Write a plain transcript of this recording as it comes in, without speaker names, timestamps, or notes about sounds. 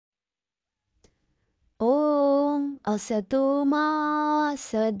Asato ma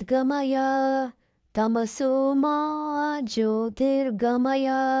sadgamaya tamaso ma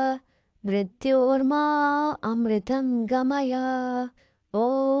jyotirgamaya mrityorma amritam gamaya.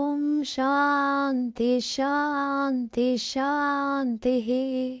 Om Shanti Shanti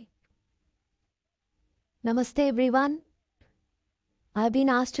Shanti. Namaste everyone. I've been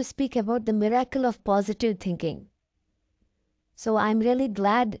asked to speak about the miracle of positive thinking. So I'm really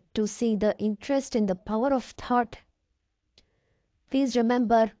glad to see the interest in the power of thought. Please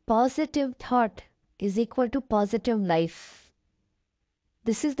remember, positive thought is equal to positive life.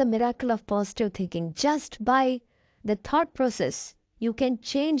 This is the miracle of positive thinking. Just by the thought process, you can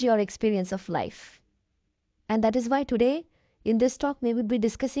change your experience of life. And that is why today, in this talk, we will be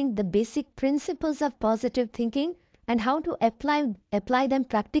discussing the basic principles of positive thinking and how to apply them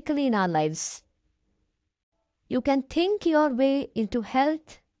practically in our lives. You can think your way into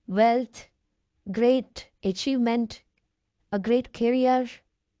health, wealth, great achievement, a great career,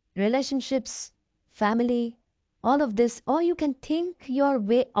 relationships, family, all of this, or you can think your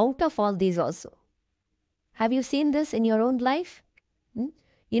way out of all these also. Have you seen this in your own life?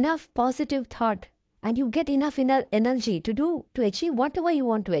 Enough positive thought and you get enough inner energy to achieve whatever you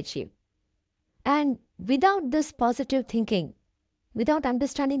want to achieve. And without this positive thinking, without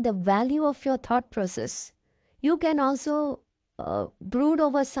understanding the value of your thought process, you can also brood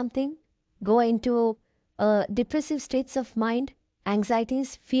over something, go into depressive states of mind,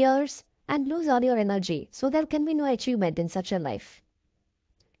 anxieties, fears, and lose all your energy. So there can be no achievement in such a life.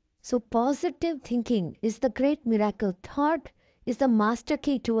 So positive thinking is the great miracle. Thought is the master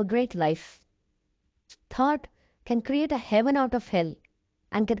key to a great life. Thought can create a heaven out of hell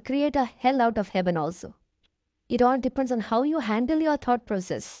and can create a hell out of heaven also. It all depends on how you handle your thought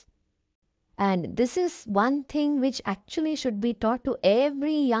process. And this is one thing which actually should be taught to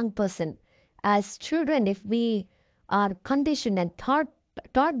every young person. As children, if we are conditioned and taught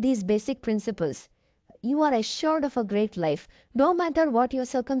these basic principles, you are assured of a great life. No matter what your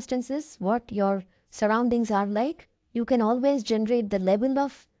circumstances, what your surroundings are like, you can always generate the level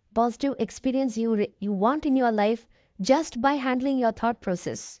of positive experience you want in your life just by handling your thought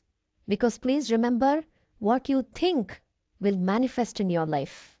process. Because please remember, what you think will manifest in your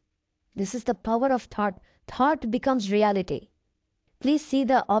life. This is the power of thought. Thought becomes reality. Please see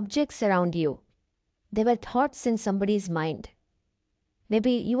the objects around you. They were thoughts in somebody's mind.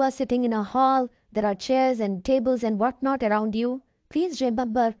 Maybe you are sitting in a hall, there are chairs and tables and whatnot around you. Please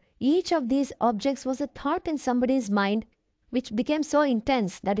remember, each of these objects was a thought in somebody's mind which became so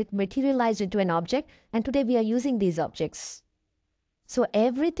intense that it materialized into an object, and today we are using these objects. So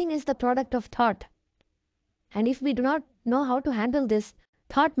everything is the product of thought. And if we do not know how to handle this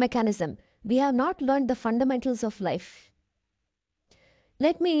thought mechanism, we have not learned the fundamentals of life.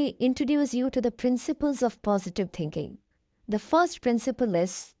 Let me introduce you to the principles of positive thinking. The first principle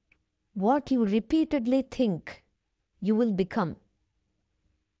is, what you repeatedly think, you will become.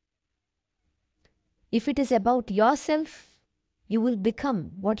 If it is about yourself, you will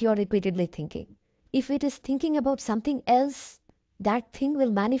become what you are repeatedly thinking. If it is thinking about something else, that thing will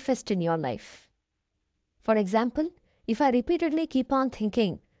manifest in your life. For example, if I repeatedly keep on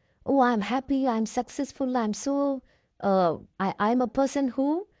thinking, oh, I'm happy, I'm successful, I'm a person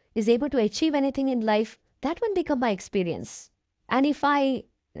who is able to achieve anything in life, that will become my experience. And if I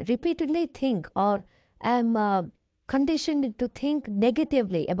repeatedly think or am conditioned to think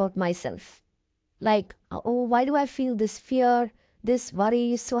negatively about myself, like, oh, why do I feel this fear, this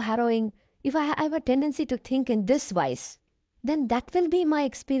worry is so harrowing? If I have a tendency to think in this wise, then that will be my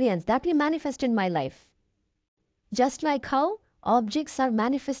experience, that will manifest in my life. Just like how objects are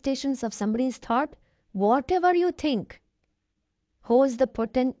manifestations of somebody's thought, whatever you think holds the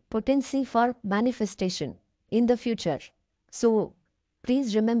potency for manifestation in the future. So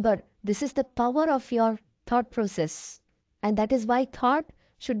please remember, this is the power of your thought process. And that is why thought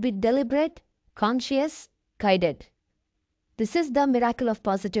should be deliberate, conscious, guided. This is the miracle of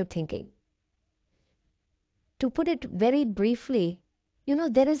positive thinking. To put it very briefly,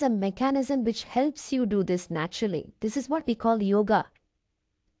 there is a mechanism which helps you do this naturally. This is what we call yoga.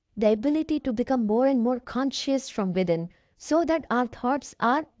 The ability to become more and more conscious from within so that our thoughts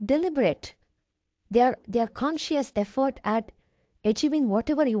are deliberate. They are conscious effort at achieving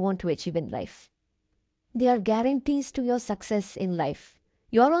whatever you want to achieve in life. They are guarantees to your success in life.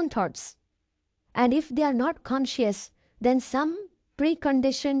 Your own thoughts. And if they are not conscious, then some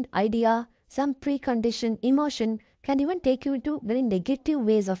preconditioned idea, some preconditioned emotion can even take you into very negative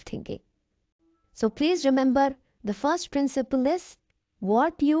ways of thinking. So please remember, the first principle is,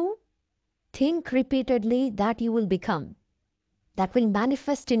 what you think repeatedly, that you will become. That will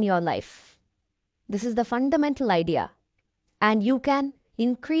manifest in your life. This is the fundamental idea. And you can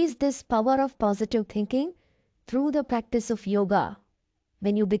increase this power of positive thinking through the practice of yoga.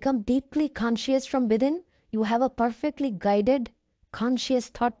 When you become deeply conscious from within, you have a perfectly guided, conscious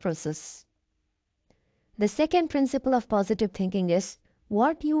thought process. The second principle of positive thinking is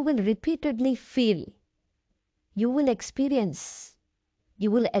what you will repeatedly feel, you will experience,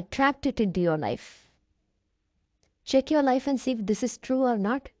 you will attract it into your life. Check your life and see if this is true or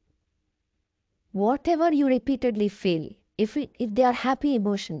not. Whatever you repeatedly feel, if they are happy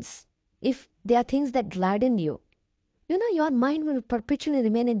emotions, if they are things that gladden you, your mind will perpetually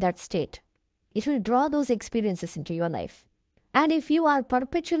remain in that state. It will draw those experiences into your life. And if you are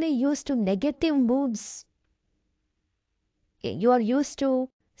perpetually used to negative moods, you are used to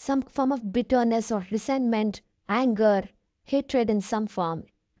some form of bitterness or resentment, anger, hatred in some form,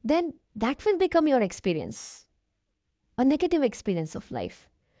 then that will become your experience, a negative experience of life.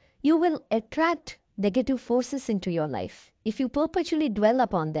 You will attract negative forces into your life if you perpetually dwell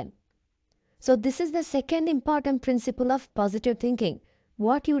upon them. So this is the second important principle of positive thinking.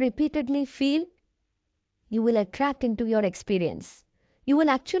 What you repeatedly feel, you will attract into your experience. You will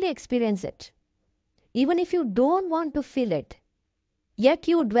actually experience it. Even if you don't want to feel it, yet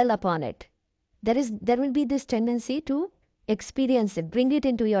you dwell upon it. There will be this tendency to experience it, bring it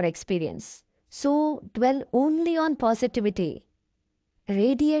into your experience. So dwell only on positivity.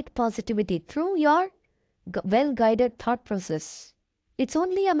 Radiate positivity through your well-guided thought process. It's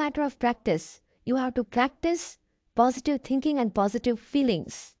only a matter of practice. You have to practice positive thinking and positive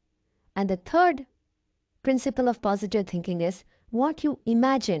feelings. And the third principle of positive thinking is what you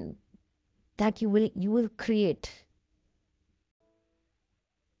imagine that you will create.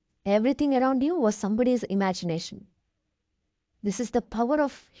 Everything around you was somebody's imagination. This is the power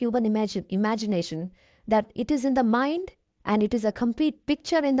of human imagination, that it is in the mind and it is a complete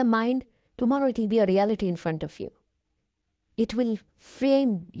picture in the mind. Tomorrow it will be a reality in front of you. It will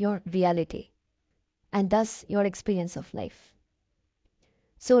frame your reality and thus your experience of life.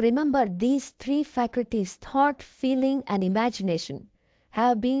 So remember, these three faculties, thought, feeling, and imagination,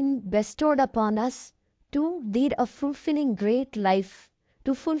 have been bestowed upon us to lead a fulfilling great life,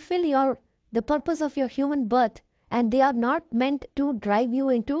 to fulfill the purpose of your human birth, and they are not meant to drive you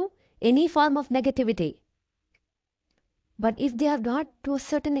into any form of negativity. But if they are not to a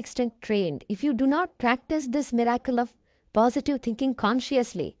certain extent trained, if you do not practice this miracle of positive thinking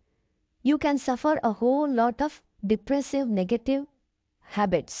consciously, you can suffer a whole lot of depressive, negative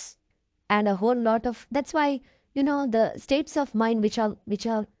habits and a whole lot of, that's why, the states of mind which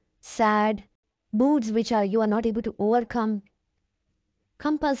are sad, moods which you are not able to overcome,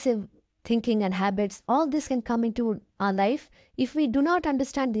 compulsive thinking and habits, all this can come into our life if we do not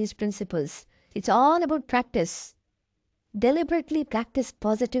understand these principles. It's all about practice. Deliberately practice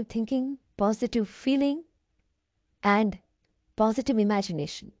positive thinking, positive feeling, and positive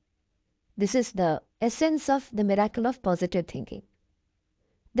imagination. This is the essence of the miracle of positive thinking.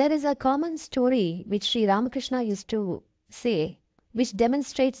 There is a common story which Sri Ramakrishna used to say, which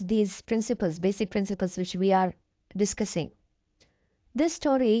demonstrates these principles, basic principles which we are discussing. This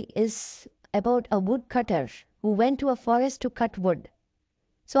story is about a woodcutter who went to a forest to cut wood.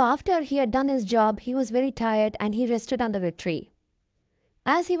 So after he had done his job, he was very tired and he rested under a tree.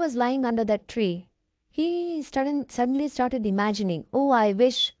 As he was lying under that tree, he suddenly started imagining, oh, I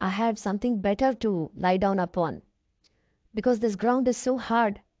wish I had something better to lie down upon, because this ground is so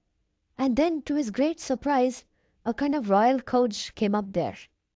hard. And then, to his great surprise, a kind of royal couch came up there.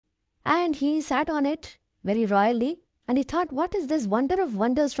 And he sat on it very royally, and he thought, what is this wonder of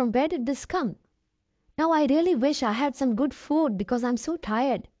wonders? From where did this come? Now I really wish I had some good food because I'm so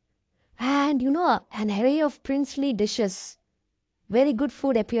tired. And an array of princely dishes, very good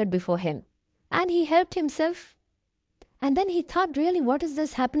food appeared before him. And he helped himself. And then he thought, really, what is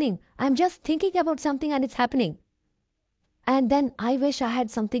this happening? I'm just thinking about something and it's happening. And then I wish I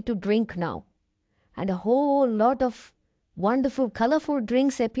had something to drink now. And a whole lot of wonderful, colorful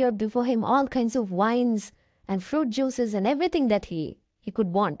drinks appeared before him, all kinds of wines and fruit juices and everything that he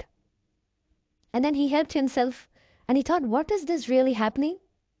could want. And then he helped himself and he thought, what is this really happening?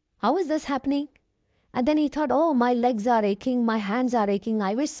 How is this happening? And then he thought, oh, my legs are aching, my hands are aching.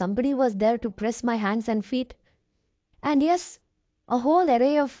 I wish somebody was there to press my hands and feet. And yes, a whole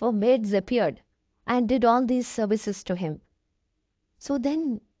array of maids appeared and did all these services to him. So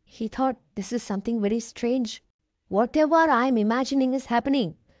then he thought, this is something very strange. Whatever I am imagining is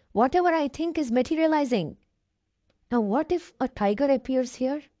happening. Whatever I think is materializing. Now what if a tiger appears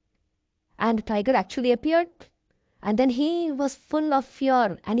here? And a tiger actually appeared. And then he was full of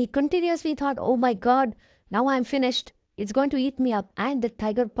fear and he continuously thought, oh my God, now I'm finished. It's going to eat me up. And the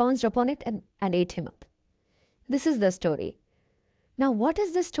tiger pounced upon it and ate him up. This is the story. Now, what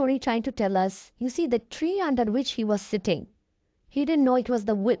is this story trying to tell us? You see, the tree under which he was sitting, he didn't know it was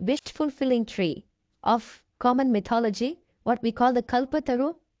the wish-fulfilling tree of common mythology, what we call the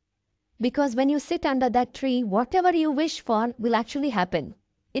Kalpataru. Because when you sit under that tree, whatever you wish for will actually happen.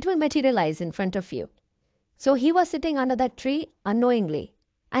 It will materialize in front of you. So he was sitting under that tree unknowingly.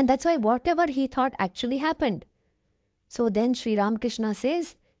 And that's why whatever he thought actually happened. So then Sri Ramakrishna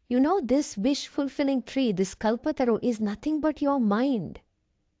says, you know, this wish-fulfilling tree, this Kalpataru, is nothing but your mind.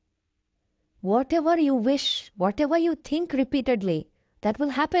 Whatever you wish, whatever you think repeatedly, that will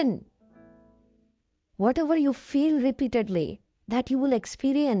happen. Whatever you feel repeatedly, that you will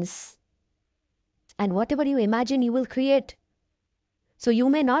experience. And whatever you imagine, you will create. So you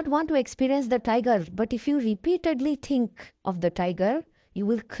may not want to experience the tiger, but if you repeatedly think of the tiger, you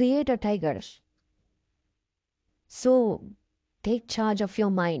will create a tiger. So take charge of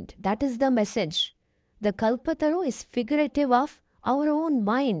your mind. That is the message. The Kalpataru is figurative of our own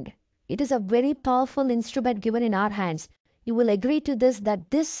mind. It is a very powerful instrument given in our hands. You will agree to this,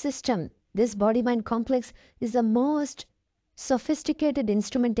 that this system, this body-mind complex, is the most sophisticated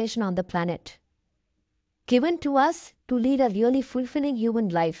instrumentation on the planet, given to us to lead a really fulfilling human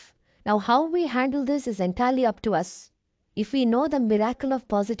life. Now, how we handle this is entirely up to us. If we know the miracle of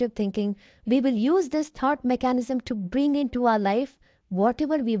positive thinking, we will use this thought mechanism to bring into our life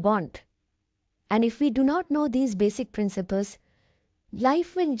whatever we want. And if we do not know these basic principles,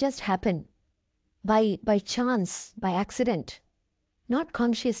 life will just happen by chance, by accident, not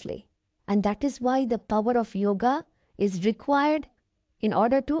consciously. And that is why the power of yoga is required in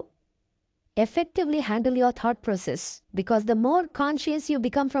order to effectively handle your thought process. Because the more conscious you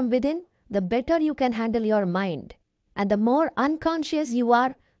become from within, the better you can handle your mind. And the more unconscious you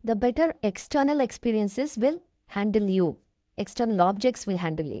are, the better external experiences will handle you. External objects will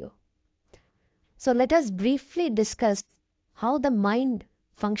handle you. So let us briefly discuss how the mind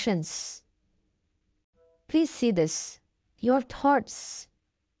functions. Please see this. Your thoughts,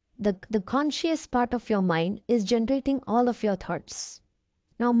 the conscious part of your mind is generating all of your thoughts.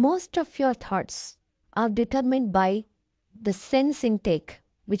 Now, most of your thoughts are determined by the sense intake,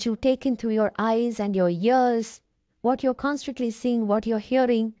 which you take in through your eyes and your ears, what you're constantly seeing, what you're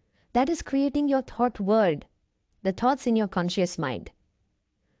hearing. That is creating your thought world, the thoughts in your conscious mind.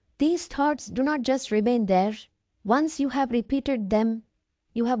 These thoughts do not just remain there. Once you have repeated them,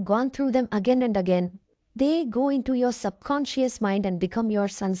 you have gone through them again and again, they go into your subconscious mind and become your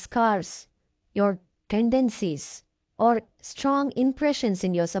sanskars, your tendencies, or strong impressions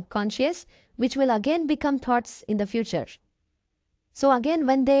in your subconscious, which will again become thoughts in the future. So again,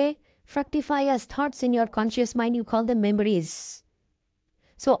 when they fructify as thoughts in your conscious mind, you call them memories.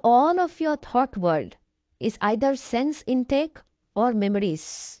 So all of your thought world is either sense intake or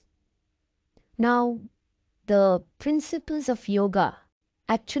memories. Now, the principles of yoga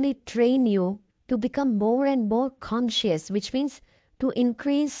actually train you to become more and more conscious, which means to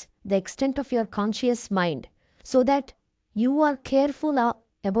increase the extent of your conscious mind so that you are careful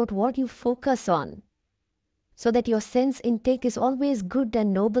about what you focus on, so that your sense intake is always good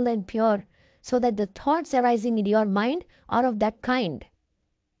and noble and pure, so that the thoughts arising in your mind are of that kind.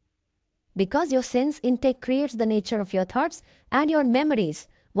 Because your sense intake creates the nature of your thoughts and your memories.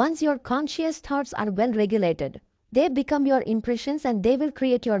 Once your conscious thoughts are well regulated, they become your impressions and they will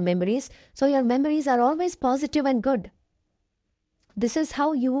create your memories. So your memories are always positive and good. This is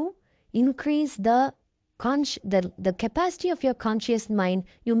how you increase the capacity of your conscious mind.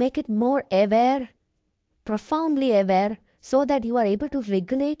 You make it more aware, profoundly aware, so that you are able to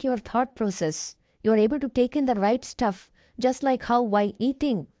regulate your thought process. You are able to take in the right stuff, just like how while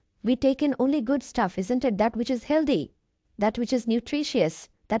eating, we take in only good stuff, isn't it? That which is healthy, that which is nutritious,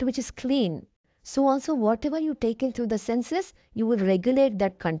 that which is clean. So also whatever you take in through the senses, you will regulate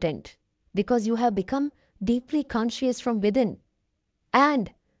that content because you have become deeply conscious from within. And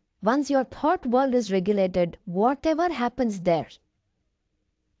once your thought world is regulated, whatever happens there,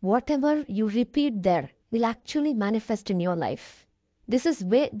 whatever you repeat there will actually manifest in your life. This is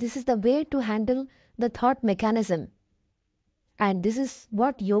the way to handle the thought mechanism. And this is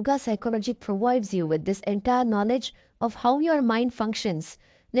what yoga psychology provides you with, this entire knowledge of how your mind functions.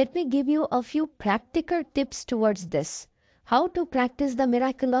 Let me give you a few practical tips towards this. How to practice the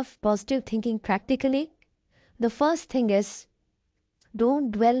miracle of positive thinking practically? The first thing is,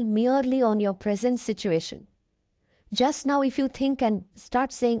 don't dwell merely on your present situation. Just now, if you think and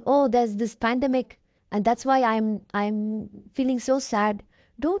start saying, oh, there's this pandemic and that's why I'm feeling so sad,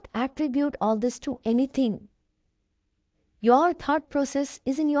 don't attribute all this to anything. Your thought process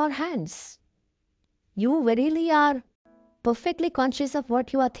is in your hands. You verily are perfectly conscious of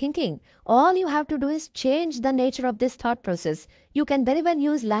what you are thinking. All you have to do is change the nature of this thought process. You can very well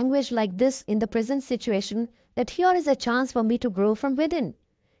use language like this in the present situation, that here is a chance for me to grow from within.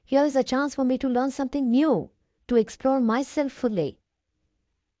 Here is a chance for me to learn something new, to explore myself fully.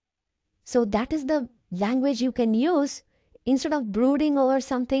 So that is the language you can use instead of brooding over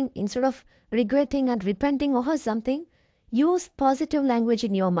something, instead of regretting and repenting over something. Use positive language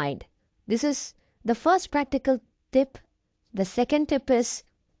in your mind. This is the first practical tip. The second tip is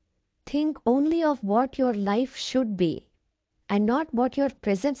think only of what your life should be and not what your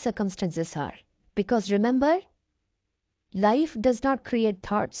present circumstances are. Because remember, life does not create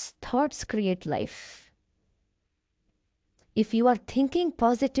thoughts, thoughts create life. If you are thinking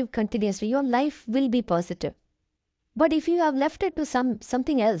positive continuously, your life will be positive. But if you have left it to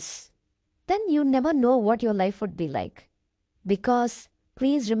something else, then you never know what your life would be like. Because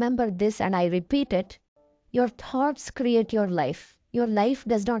please remember this, and I repeat it, your thoughts create your life. Your life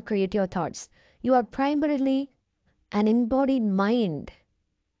does not create your thoughts. You are primarily an embodied mind,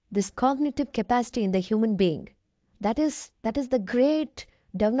 this cognitive capacity in the human being. That is the great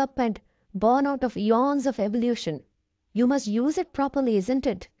development born out of eons of evolution. You must use it properly, isn't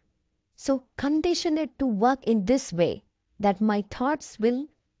it? So condition it to work in this way, that my thoughts will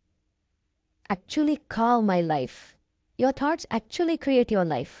actually carve my life. Your thoughts actually create your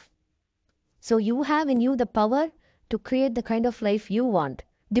life. So you have in you the power to create the kind of life you want,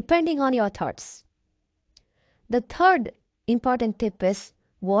 depending on your thoughts. The third important tip is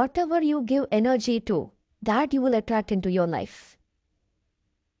whatever you give energy to, that you will attract into your life.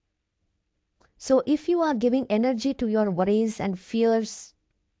 So if you are giving energy to your worries and fears,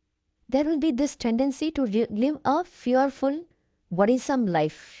 there will be this tendency to live a fearful, worrisome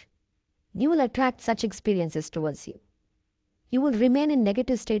life. You will attract such experiences towards you. You will remain in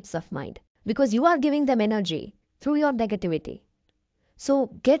negative states of mind because you are giving them energy through your negativity. So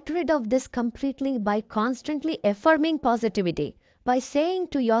get rid of this completely by constantly affirming positivity, by saying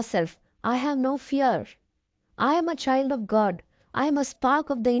to yourself, I have no fear. I am a child of God. I am a spark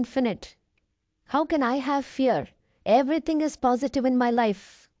of the infinite. How can I have fear? Everything is positive in my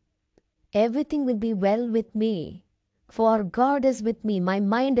life. Everything will be well with me. For God is with me. My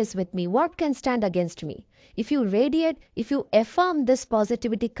mind is with me. What can stand against me? If you radiate, if you affirm this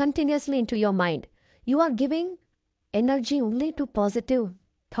positivity continuously into your mind, you are giving energy only to positive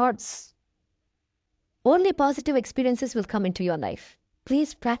thoughts. Only positive experiences will come into your life.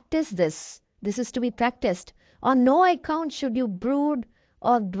 Please practice this. This is to be practiced. On no account should you brood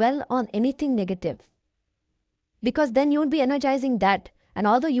or dwell on anything negative. Because then you will be energizing that. And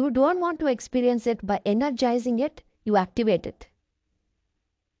although you don't want to experience it, by energizing it, you activate it.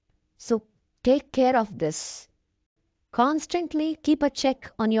 So take care of this. Constantly keep a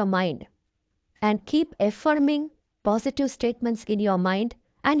check on your mind and keep affirming positive statements in your mind,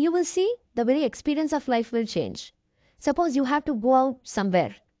 and you will see the very experience of life will change. Suppose you have to go out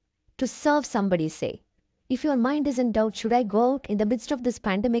somewhere to serve somebody, say. If your mind is in doubt, should I go out in the midst of this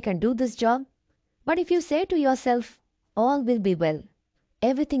pandemic and do this job? But if you say to yourself, all will be well,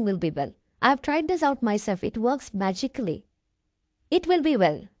 everything will be well. I have tried this out myself. It works magically. It will be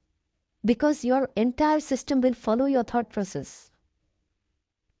well. Because your entire system will follow your thought process.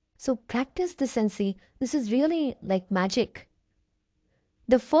 So practice this and see. This is really like magic.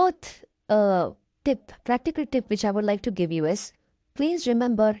 The fourth practical tip which I would like to give you is, please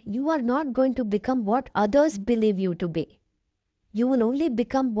remember, you are not going to become what others believe you to be. You will only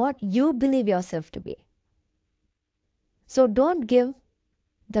become what you believe yourself to be. So don't give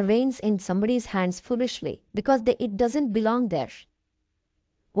the reins in somebody's hands foolishly, because it doesn't belong there.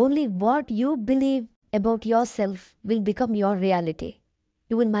 Only what you believe about yourself will become your reality.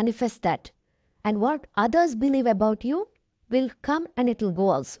 You will manifest that. And what others believe about you will come and it will go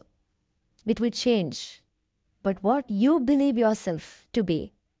also. It will change. But what you believe yourself to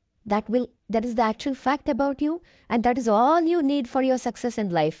be, that is the actual fact about you, and that is all you need for your success in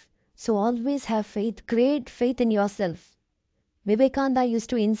life. So always have faith, great faith in yourself. Vivekananda used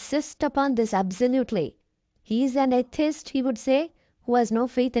to insist upon this absolutely. He is an atheist, he would say, who has no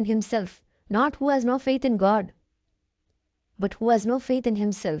faith in himself, not who has no faith in God, but who has no faith in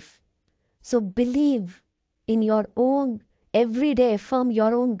himself. So believe in your own, every day affirm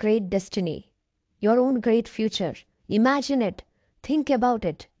your own great destiny, your own great future. Imagine it, think about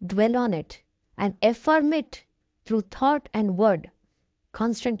it, dwell on it, and affirm it through thought and word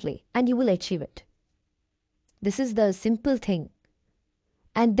constantly, and you will achieve it. This is the simple thing.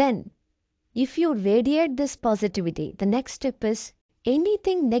 And then, if you radiate this positivity, the next step is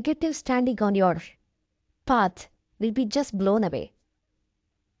anything negative standing on your path will be just blown away.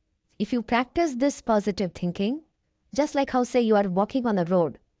 If you practice this positive thinking, Just like how, say, you are walking on a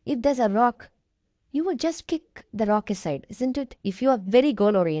road. If there's a rock, you would just kick the rock aside, isn't it? If you are very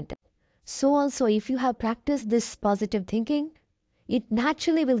goal oriented. So also, if you have practiced this positive thinking, it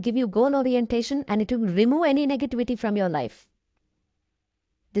naturally will give you goal orientation and it will remove any negativity from your life.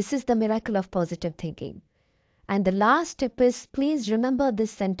 This is the miracle of positive thinking. And the last step is, please remember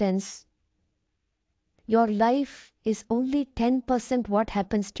this sentence. Your life is only 10% what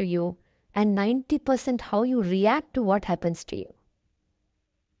happens to you and 90% how you react to what happens to you.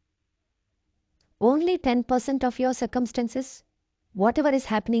 Only 10% of your circumstances, whatever is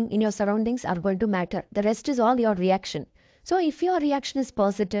happening in your surroundings, are going to matter. The rest is all your reaction. So if your reaction is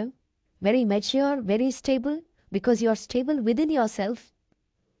positive, very mature, very stable, because you are stable within yourself,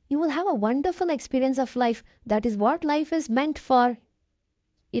 you will have a wonderful experience of life. That is what life is meant for.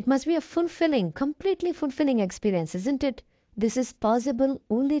 It must be a fulfilling, completely fulfilling experience, isn't it? This is possible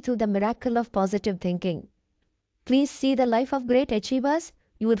only through the miracle of positive thinking. Please see the life of great achievers.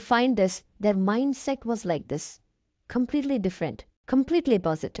 You would find this. Their mindset was like this. Completely different. Completely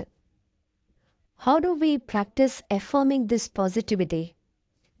positive. How do we practice affirming this positivity?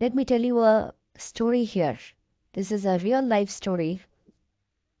 Let me tell you a story here. This is a real life story.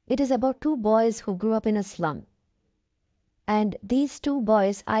 It is about two boys who grew up in a slum. And these two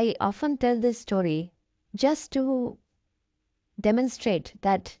boys, I often tell this story just to demonstrate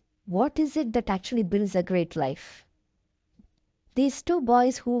that what is it that actually builds a great life. These two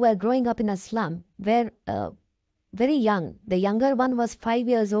boys who were growing up in a slum were very young. The younger one was 5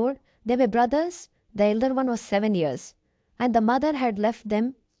 years old. They were brothers. The elder one was 7 years. And the mother had left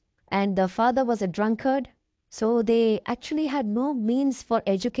them and the father was a drunkard. So they actually had no means for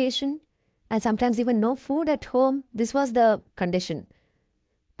education and sometimes even no food at home. This was the condition.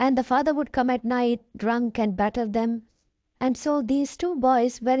 And the father would come at night drunk and batter them. And so these two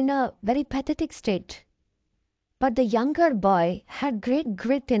boys were in a very pathetic state. But the younger boy had great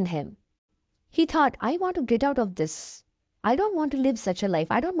grit in him. He thought, I want to get out of this. I don't want to live such a life.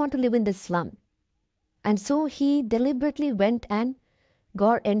 I don't want to live in this slum. And so he deliberately went and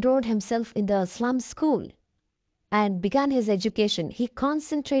enrolled himself in the slum school and began his education. He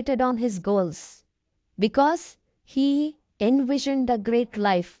concentrated on his goals because he envisioned a great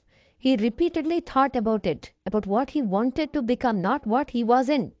life. He repeatedly thought about it, about what he wanted to become, not what he was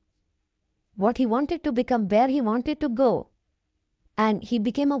in. What he wanted to become, where he wanted to go. And he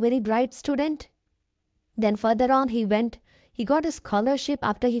became a very bright student. Then further on he got a scholarship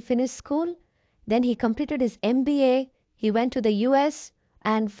after he finished school. Then he completed his MBA. He went to the US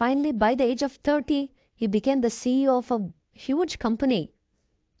and finally by the age of 30, he became the CEO of a huge company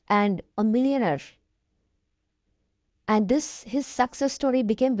and a millionaire. And his success story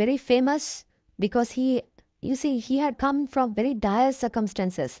became very famous because he had come from very dire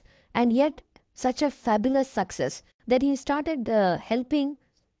circumstances and yet such a fabulous success that he started helping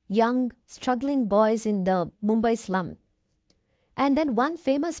young struggling boys in the Mumbai slum. And then one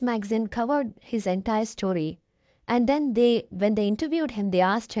famous magazine covered his entire story. And then when they interviewed him, they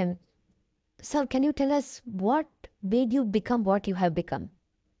asked him, Sir, can you tell us what made you become what you have become?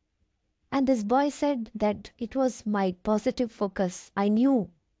 And this boy said that it was my positive focus. I knew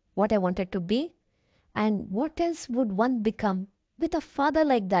what I wanted to be. And what else would one become with a father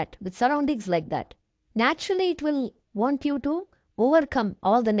like that, with surroundings like that? Naturally, it will want you to overcome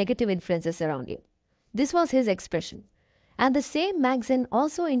all the negative influences around you. This was his expression. And the same magazine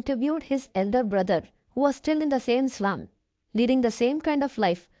also interviewed his elder brother, who was still in the same slum, leading the same kind of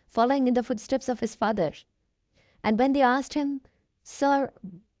life, following in the footsteps of his father. And when they asked him, Sir,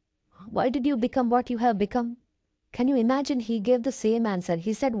 why did you become what you have become? Can you imagine? He gave the same answer.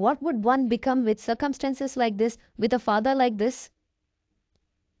 He said, what would one become with circumstances like this, with a father like this?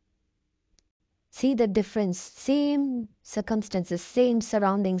 See the difference. Same circumstances, same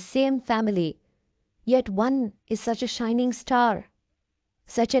surroundings, same family. Yet one is such a shining star,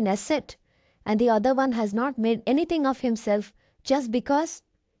 such an asset, and the other one has not made anything of himself just because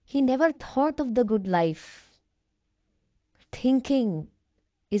he never thought of the good life. Thinking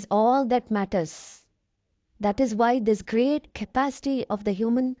is all that matters. That is why this great capacity of the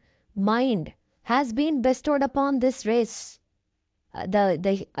human mind has been bestowed upon this race,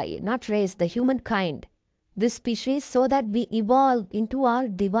 the humankind, this species, so that we evolve into our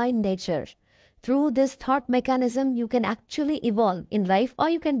divine nature. Through this thought mechanism, you can actually evolve in life or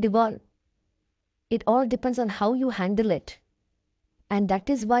you can devolve. It all depends on how you handle it. And that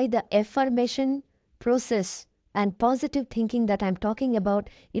is why the affirmation process and positive thinking that I'm talking about,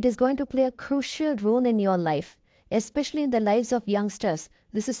 it is going to play a crucial role in your life, especially in the lives of youngsters.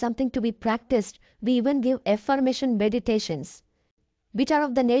 This is something to be practiced. We even give affirmation meditations, which are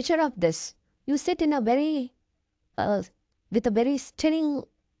of the nature of this. You sit in a very with a very still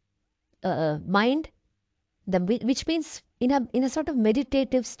mind, which means in a sort of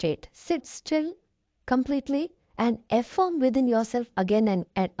meditative state. Sit still completely and affirm within yourself again and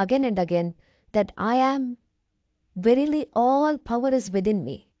again and again that I am verily all power is within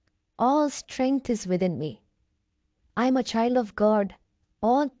me. All strength is within me. I am a child of God.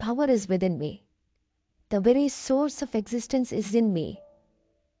 All power is within me. The very source of existence is in me.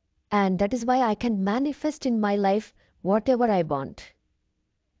 And that is why I can manifest in my life whatever I want.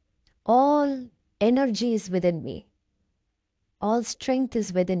 All energy is within me. All strength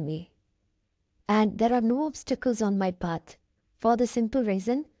is within me. And there are no obstacles on my path. For the simple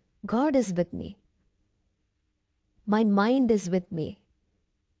reason, God is with me. My mind is with me.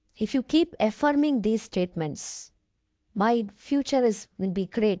 If you keep affirming these statements, my future will be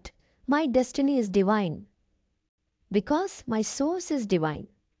great. My destiny is divine. Because my source is divine.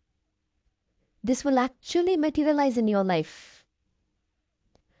 This will actually materialize in your life.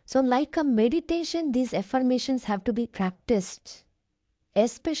 So like a meditation, these affirmations have to be practiced.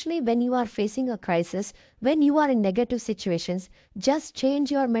 Especially when you are facing a crisis, when you are in negative situations, just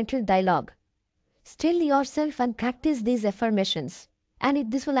change your mental dialogue. Still yourself and practice these affirmations. And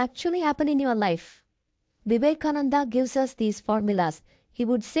this will actually happen in your life. Vivekananda gives us these formulas. He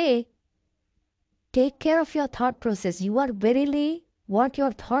would say, take care of your thought process. You are verily what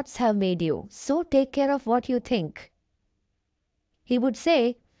your thoughts have made you. So take care of what you think. He would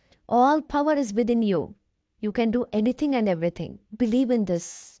say, all power is within you. You can do anything and everything. Believe in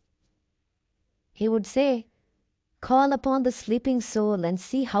this. He would say, call upon the sleeping soul and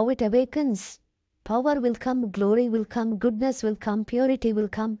see how it awakens. Power will come, glory will come, goodness will come, purity will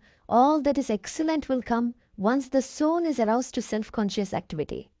come. All that is excellent will come once the soul is aroused to self-conscious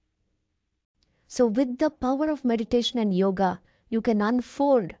activity. So with the power of meditation and yoga, you can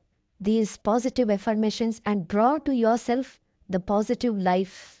unfold these positive affirmations and draw to yourself the positive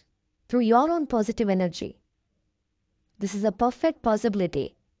life through your own positive energy. This is a perfect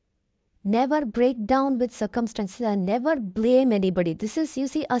possibility. Never break down with circumstances and never blame anybody. This is, you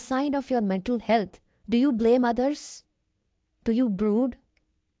see, a sign of your mental health. Do you blame others? Do you brood?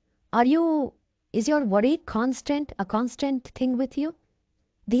 Is your worry a constant thing with you?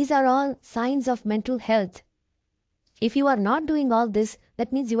 These are all signs of mental health. If you are not doing all this,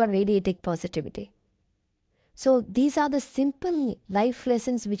 that means you are radiating positivity. So these are the simple life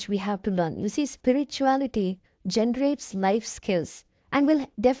lessons which we have to learn. You see, spirituality generates life skills and will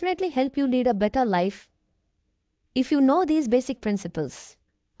definitely help you lead a better life if you know these basic principles.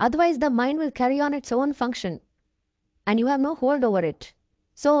 Otherwise, the mind will carry on its own function and you have no hold over it.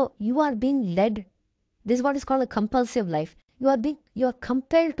 So you are being led. This is what is called a compulsive life. You are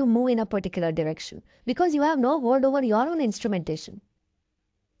compelled to move in a particular direction because you have no hold over your own instrumentation.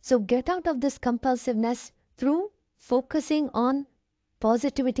 So get out of this compulsiveness through focusing on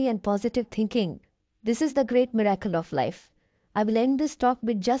positivity and positive thinking. This is the great miracle of life. I will end this talk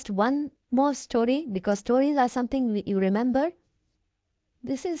with just one more story because stories are something you remember.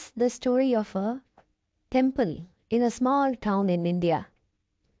 This is the story of a temple in a small town in India.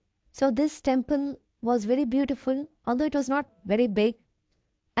 So this temple was very beautiful, although it was not very big.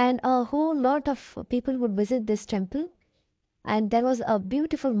 And a whole lot of people would visit this temple. And there was a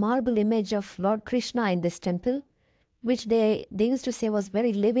beautiful marble image of Lord Krishna in this temple, which they used to say was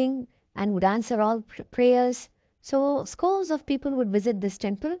very living and would answer all prayers. So scores of people would visit this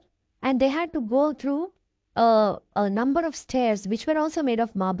temple and they had to go through a number of stairs which were also made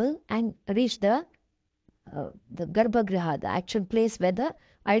of marble and reach the Garbhagriha, the actual place where the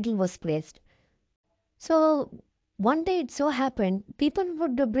idol was placed. So one day it so happened, people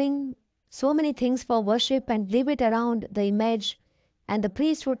would bring so many things for worship and leave it around the image, and the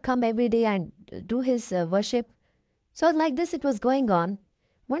priest would come every day and do his worship. So like this it was going on.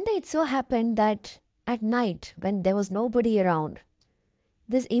 One day it so happened that at night when there was nobody around,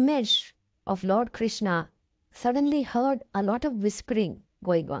 this image of Lord Krishna suddenly heard a lot of whispering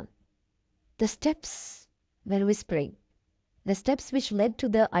going on. The steps were whispering. The steps which led to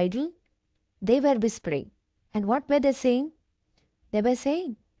the idol, they were whispering. And what were they saying? They were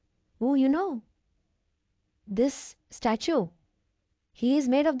saying, oh, you know, this statue, he is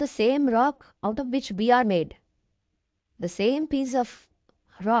made of the same rock out of which we are made. The same piece of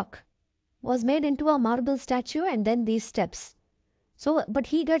rock was made into a marble statue and then these steps. So, but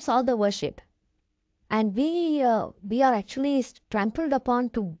he gets all the worship. And we are actually trampled upon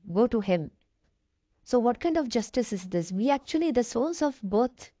to go to him. So what kind of justice is this? The souls of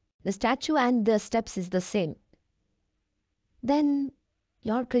both the statue and the steps is the same. Then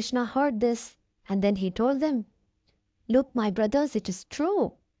Lord Krishna heard this and then he told them, look, my brothers, it is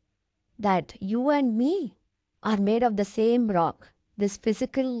true that you and me, are made of the same rock. This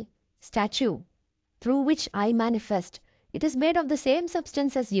physical statue through which I manifest, it is made of the same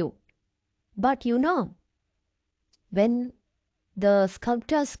substance as you. But when the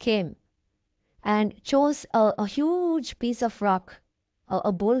sculptors came and chose a huge piece of rock,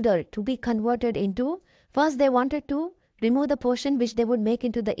 a boulder, to be converted into, first they wanted to remove the portion which they would make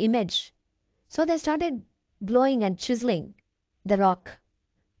into the image. So they started blowing and chiseling the rock.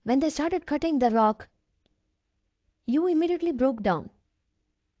 When they started cutting the rock, you immediately broke down.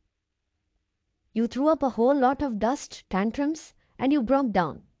 You threw up a whole lot of dust, tantrums, and you broke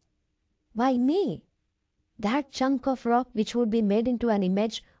down. Why me? That chunk of rock which would be made into an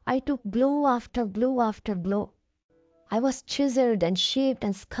image, I took blow after blow after blow. I was chiseled and shaped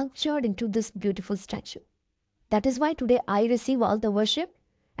and sculptured into this beautiful statue. That is why today I receive all the worship,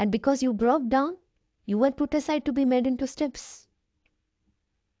 and because you broke down, you were put aside to be made into steps.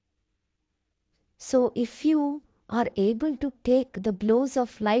 So if you are able to take the blows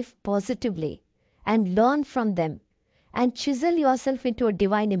of life positively and learn from them and chisel yourself into a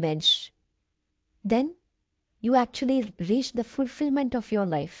divine image, then you actually reach the fulfillment of your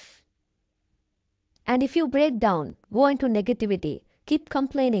life. And if you break down, go into negativity, keep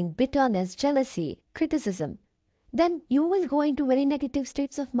complaining, bitterness, jealousy, criticism, then you will go into very negative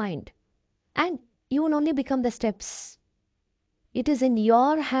states of mind. And you will only become the steps. It is in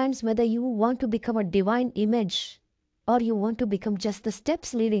your hands whether you want to become a divine image or you want to become just the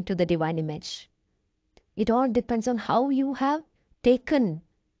steps leading to the divine image. It all depends on how you have taken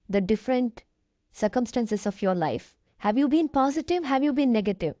the different circumstances of your life. Have you been positive? Have you been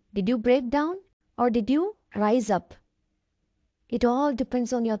negative? Did you break down or did you rise up? It all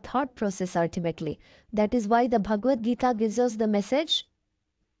depends on your thought process ultimately. That is why the Bhagavad Gita gives us the message,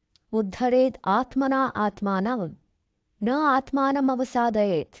 Uddharet Atmana Atmanam, Na Atmanam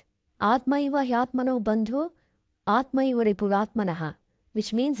Avasadayet, Atmaiva Hyatmano Bandhu, Atmaiva Ripuratmanaha,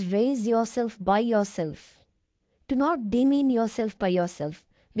 which means raise yourself by yourself. Do not demean yourself by yourself,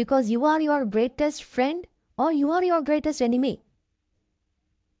 because you are your greatest friend or you are your greatest enemy.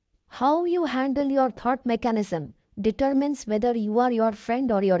 How you handle your thought mechanism determines whether you are your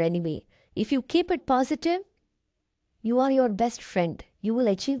friend or your enemy. If you keep it positive, you are your best friend. You will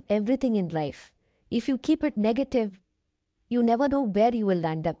achieve everything in life. If you keep it negative, you never know where you will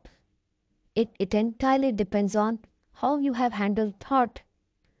land up. It entirely depends on how you have handled thought.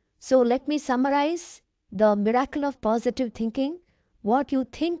 So let me summarize the miracle of positive thinking. What you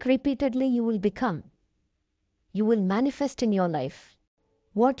think repeatedly, you will become. You will manifest in your life.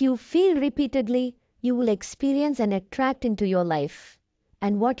 What you feel repeatedly, you will experience and attract into your life.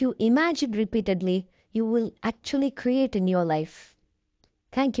 And what you imagine repeatedly, you will actually create in your life.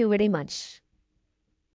 Thank you very much.